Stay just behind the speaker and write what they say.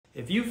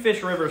If you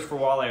fish rivers for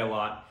walleye a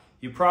lot,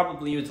 you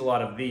probably use a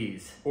lot of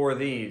these, or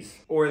these,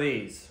 or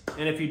these.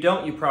 And if you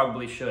don't, you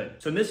probably should.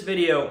 So in this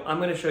video, I'm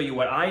gonna show you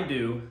what I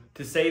do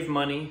to save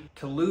money,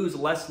 to lose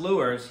less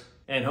lures,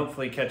 and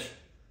hopefully catch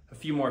a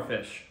few more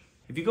fish.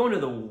 If you go into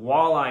the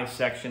walleye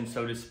section,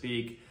 so to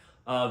speak,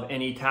 of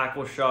any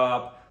tackle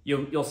shop,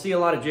 you'll see a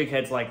lot of jig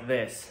heads like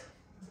this.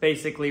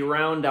 Basically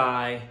round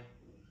eye,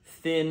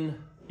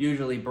 thin,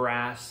 usually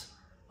brass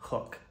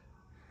hook.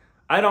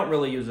 I don't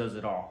really use those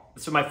at all.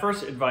 So my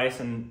first advice,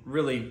 and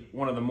really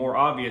one of the more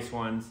obvious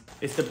ones,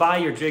 is to buy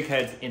your jig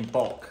heads in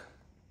bulk.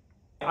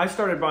 I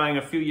started buying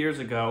a few years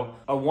ago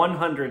a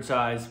 100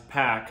 size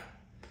pack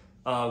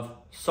of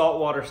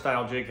saltwater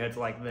style jig heads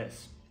like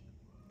this.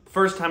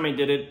 First time I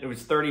did it, it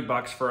was 30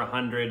 bucks for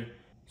 100,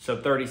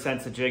 so 30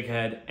 cents a jig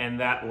head,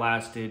 and that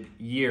lasted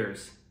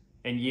years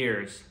and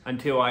years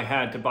until I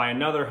had to buy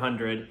another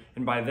 100,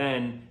 and by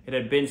then it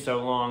had been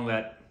so long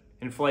that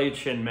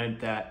inflation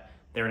meant that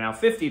they're now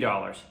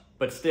 $50,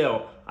 but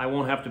still, I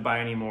won't have to buy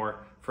any more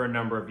for a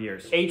number of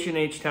years.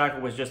 H&H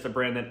Tackle was just a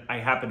brand that I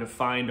happened to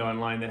find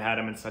online that had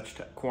them in such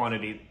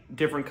quantity.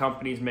 Different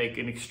companies make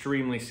an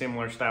extremely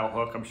similar style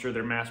hook. I'm sure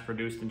they're mass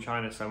produced in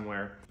China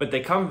somewhere. But they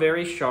come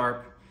very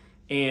sharp,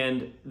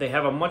 and they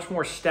have a much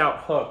more stout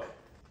hook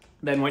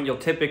than what you'll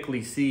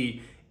typically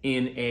see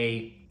in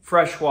a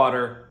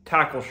freshwater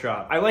tackle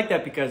shop. I like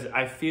that because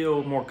I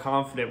feel more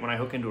confident when I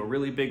hook into a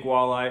really big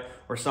walleye,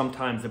 or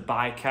sometimes a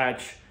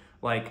bycatch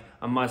like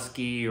a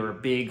muskie or a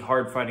big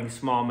hard-fighting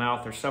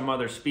smallmouth or some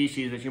other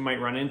species that you might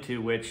run into,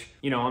 which,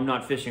 you know, I'm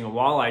not fishing a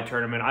walleye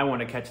tournament, I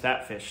want to catch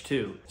that fish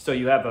too. So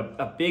you have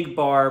a big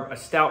barb, a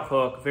stout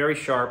hook, very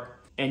sharp,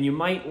 and you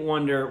might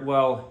wonder,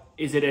 well,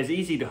 is it as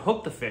easy to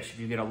hook the fish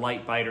if you get a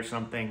light bite or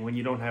something when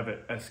you don't have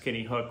a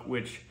skinny hook,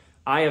 which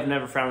I have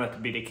never found that to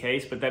be the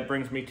case, but that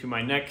brings me to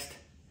my next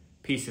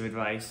piece of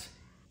advice,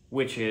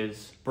 which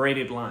is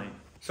braided line.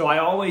 So I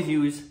always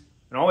use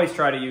and always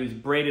try to use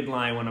braided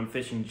line when I'm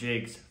fishing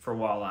jigs for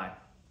walleye,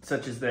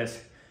 such as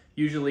this,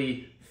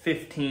 usually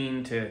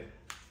 15 to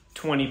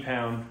 20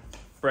 pound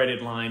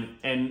braided line.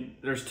 And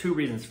there's two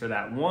reasons for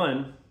that.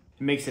 One,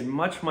 it makes it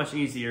much, much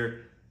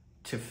easier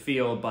to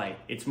feel a bite.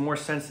 It's more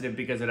sensitive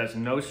because it has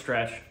no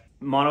stretch.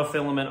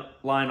 Monofilament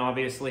line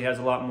obviously has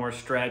a lot more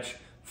stretch.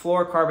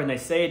 Fluorocarbon, they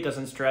say it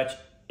doesn't stretch,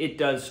 it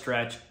does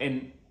stretch.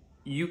 And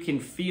you can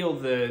feel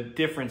the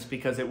difference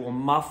because it will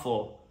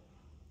muffle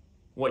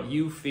what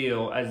you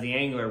feel as the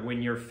angler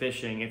when you're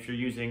fishing. If you're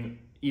using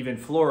even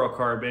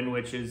fluorocarbon,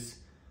 which is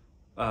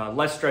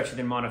less stretchy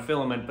than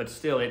monofilament, but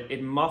still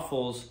it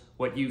muffles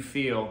what you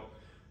feel.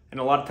 And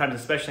a lot of times,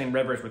 especially in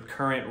rivers with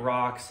current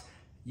rocks,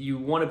 you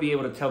want to be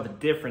able to tell the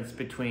difference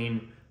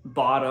between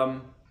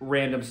bottom,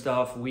 random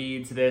stuff,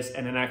 weeds, this,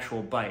 and an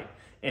actual bite.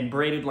 And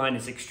braided line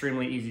is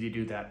extremely easy to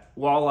do that.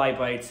 Walleye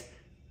bites,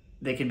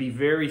 they can be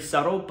very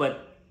subtle,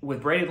 but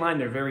with braided line,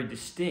 they're very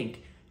distinct.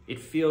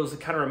 It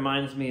kind of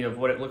reminds me of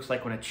what it looks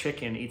like when a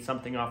chicken eats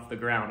something off the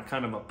ground,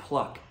 kind of a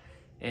pluck.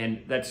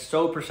 And that's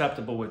so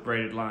perceptible with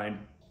braided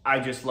line. I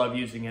just love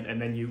using it,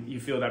 and then you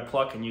feel that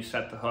pluck and you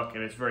set the hook,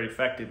 and it's very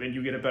effective. And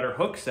you get a better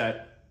hook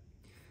set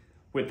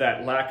with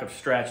that lack of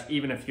stretch.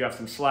 Even if you have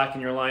some slack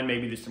in your line,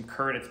 maybe there's some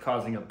current, it's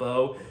causing a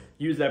bow,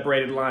 use that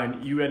braided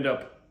line, you end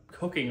up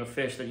hooking a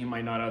fish that you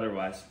might not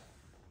otherwise.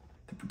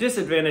 The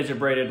disadvantage of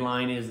braided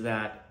line is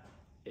that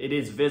it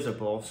is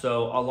visible,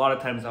 so a lot of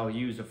times I'll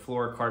use a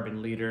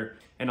fluorocarbon leader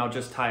and I'll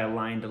just tie a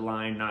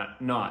line-to-line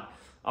knot.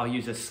 I'll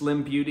use a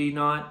Slim Beauty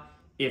knot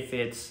if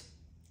it's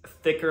a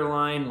thicker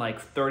line,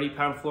 like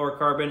 30-pound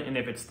fluorocarbon, and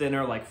if it's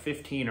thinner, like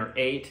 15 or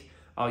 8,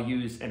 I'll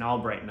use an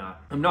Albright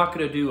knot. I'm not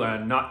going to do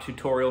a knot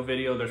tutorial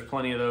video. There's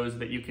plenty of those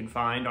that you can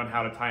find on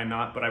how to tie a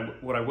knot,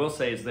 but what I will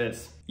say is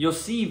this. You'll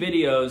see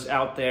videos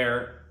out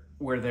there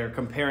where they're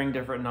comparing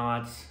different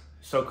knots,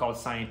 so-called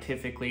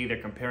scientifically, they're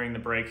comparing the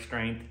break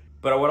strength.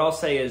 But what I'll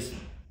say is,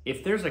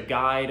 if there's a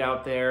guide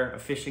out there, a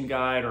fishing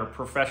guide or a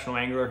professional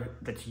angler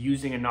that's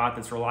using a knot,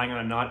 that's relying on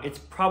a knot, it's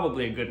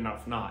probably a good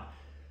enough knot.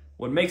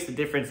 What makes the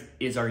difference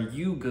is, are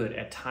you good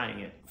at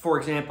tying it? For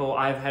example,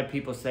 I've had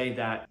people say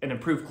that an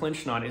improved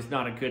clinch knot is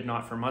not a good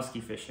knot for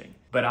musky fishing.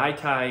 But I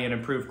tie an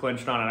improved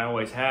clinch knot, and I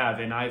always have,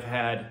 and I've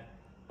had,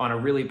 on a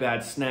really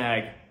bad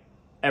snag,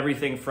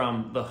 everything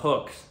from the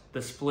hooks,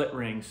 the split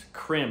rings,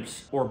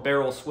 crimps, or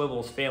barrel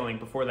swivels failing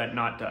before that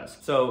knot does.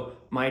 So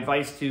my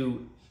advice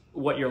to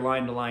what your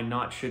line-to-line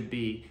knot should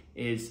be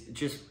is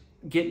just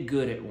get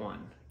good at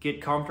one. Get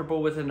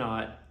comfortable with a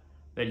knot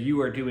that you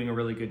are doing a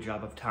really good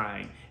job of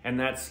tying. And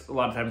that's a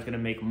lot of times gonna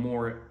make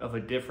more of a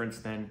difference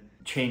than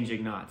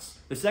changing knots.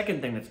 The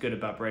second thing that's good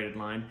about braided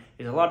line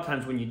is a lot of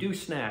times when you do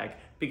snag,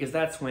 because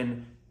that's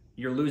when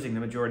you're losing the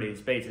majority of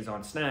these baits is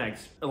on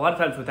snags. A lot of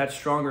times with that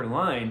stronger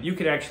line, you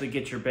could actually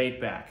get your bait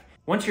back.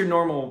 Once your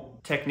normal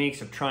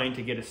techniques of trying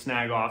to get a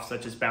snag off,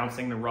 such as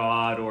bouncing the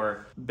rod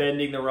or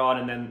bending the rod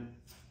and then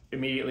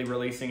immediately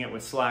releasing it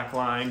with slack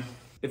line,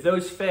 if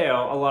those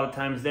fail, a lot of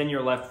times then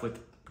you're left with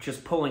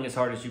just pulling as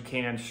hard as you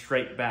can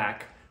straight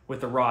back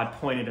with the rod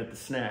pointed at the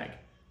snag.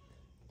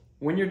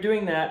 When you're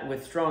doing that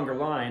with stronger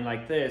line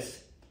like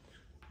this,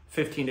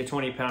 15 to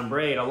 20 pound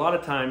braid, a lot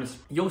of times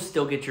you'll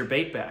still get your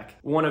bait back.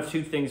 One of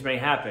two things may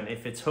happen.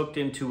 If it's hooked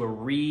into a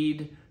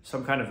reed,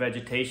 some kind of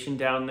vegetation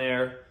down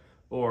there,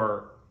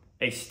 or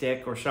a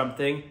stick or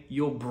something,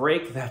 you'll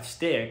break that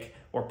stick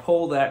or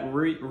pull that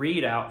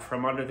reed out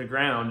from under the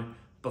ground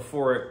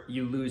before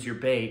you lose your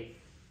bait.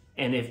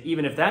 And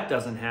even if that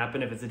doesn't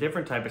happen, if it's a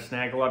different type of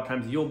snag, a lot of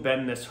times you'll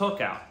bend this hook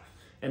out.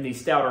 And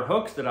these stouter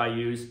hooks that I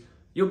use,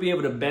 you'll be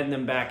able to bend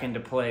them back into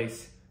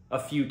place a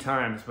few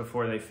times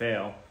before they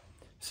fail.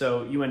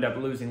 So you end up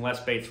losing less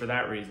baits for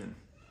that reason.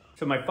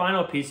 So my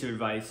final piece of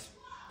advice,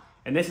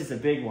 and this is a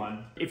big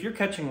one, if you're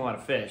catching a lot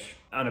of fish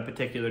on a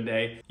particular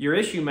day, your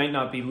issue might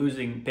not be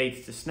losing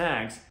baits to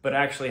snags, but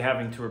actually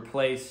having to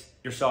replace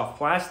your soft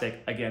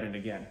plastic again and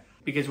again.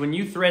 Because when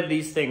you thread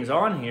these things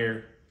on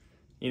here,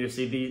 you know,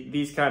 see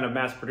these kind of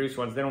mass-produced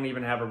ones, they don't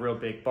even have a real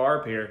big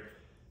barb here.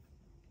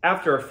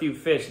 After a few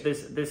fish,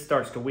 this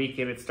starts to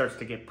weaken, it starts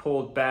to get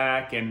pulled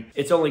back, and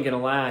it's only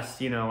gonna last,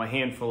 you know, a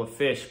handful of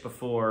fish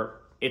before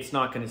it's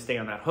not gonna stay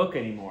on that hook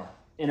anymore.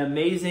 An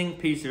amazing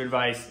piece of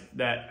advice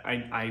that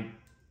I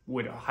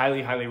would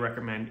highly, highly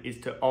recommend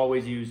is to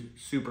always use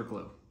super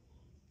glue.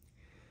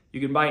 You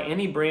can buy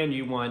any brand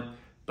you want,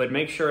 but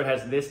make sure it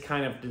has this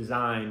kind of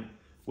design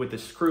with the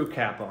screw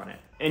cap on it.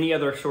 Any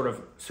other sort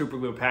of super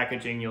glue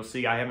packaging you'll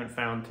see I haven't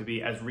found to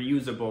be as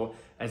reusable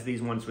as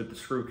these ones with the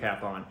screw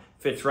cap on.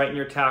 Fits right in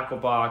your tackle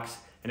box,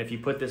 and if you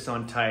put this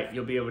on tight,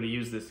 you'll be able to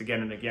use this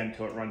again and again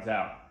until it runs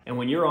out. And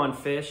when you're on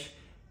fish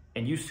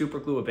and you super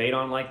glue a bait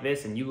on like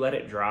this and you let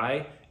it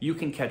dry, you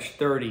can catch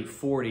 30,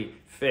 40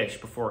 fish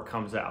before it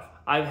comes off.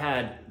 I've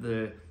had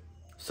the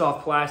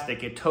soft plastic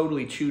get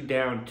totally chewed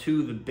down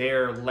to the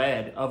bare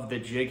lead of the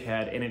jig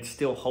head, and it's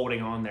still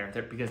holding on there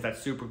because that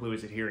super glue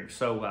is adhering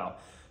so well.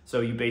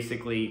 So you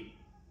basically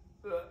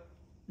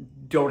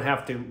don't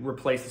have to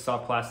replace the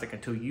soft plastic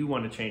until you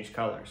want to change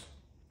colors.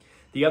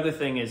 The other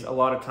thing is, a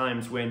lot of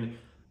times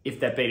if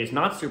that bait is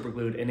not super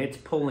glued and it's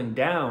pulling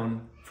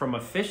down from a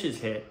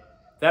fish's hit,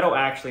 that'll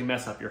actually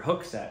mess up your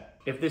hook set.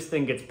 If this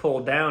thing gets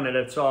pulled down and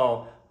it's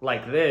all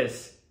like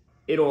this,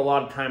 it'll a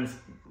lot of times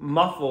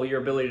muffle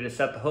your ability to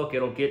set the hook.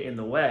 It'll get in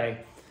the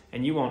way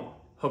and you won't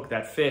hook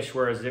that fish.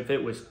 Whereas if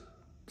it was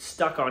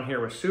stuck on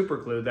here with super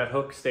glue, that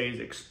hook stays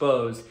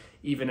exposed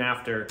even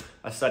after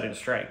a sudden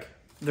strike.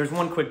 There's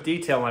one quick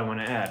detail I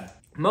want to add.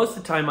 Most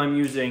of the time I'm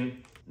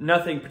using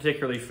nothing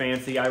particularly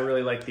fancy. I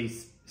really like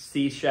these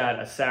seashad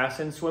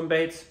assassin swim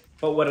baits,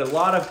 but what a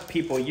lot of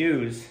people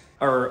use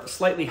are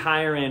slightly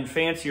higher end,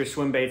 fancier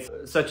swim baits,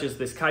 such as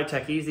this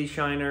Kitech Easy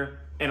Shiner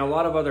and a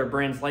lot of other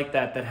brands like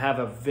that that have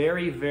a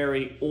very,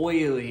 very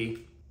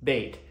oily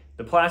bait.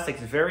 The plastic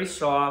is very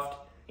soft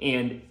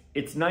and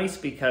it's nice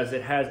because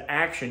it has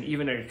action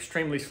even at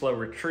extremely slow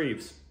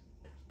retrieves,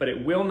 but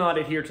it will not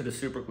adhere to the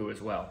super glue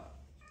as well.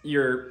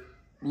 Your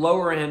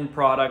lower end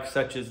products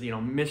such as, you know,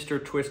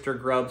 Mr. Twister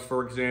grubs,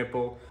 for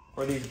example,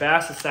 or these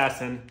Bass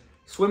Assassin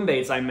swim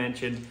baits I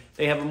mentioned,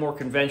 they have a more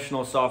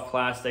conventional soft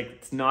plastic.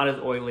 It's not as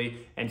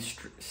oily and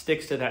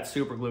sticks to that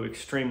super glue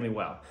extremely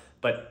well.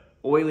 But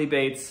oily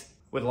baits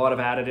with a lot of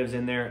additives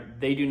in there,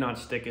 they do not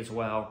stick as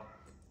well.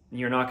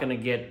 You're not gonna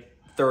get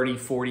 30,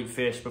 40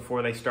 fish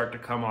before they start to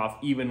come off,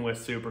 even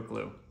with super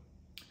glue.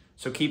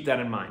 So keep that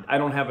in mind. I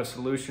don't have a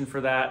solution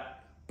for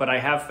that, but I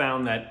have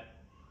found that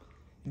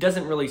it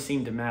doesn't really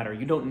seem to matter.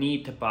 You don't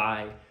need to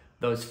buy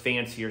those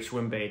fancier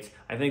swim baits.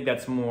 I think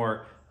that's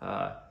more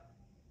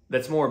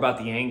about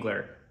the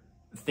angler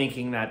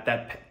thinking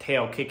that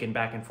tail kicking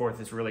back and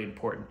forth is really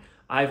important.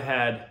 I've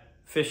had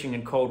fishing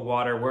in cold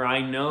water where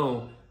I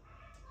know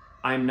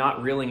I'm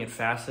not reeling it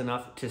fast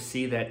enough to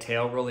see that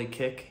tail really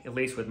kick, at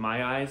least with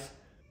my eyes,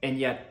 and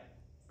yet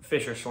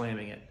fish are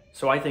slamming it.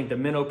 So I think the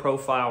minnow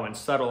profile and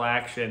subtle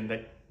action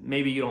that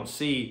maybe you don't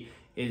see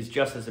is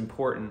just as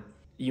important.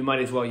 You might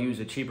as well use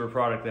a cheaper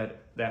product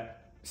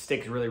that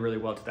sticks really, really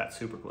well to that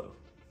super glue.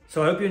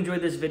 So I hope you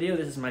enjoyed this video.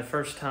 This is my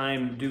first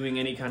time doing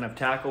any kind of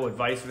tackle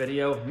advice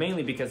video,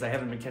 mainly because I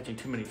haven't been catching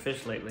too many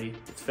fish lately.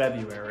 It's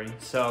February,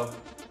 so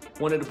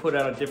wanted to put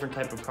out a different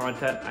type of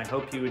content. I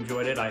hope you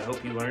enjoyed it. I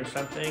hope you learned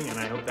something, and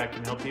I hope that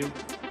can help you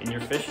in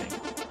your fishing.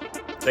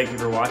 Thank you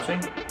for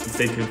watching, and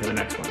stay tuned for the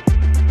next one.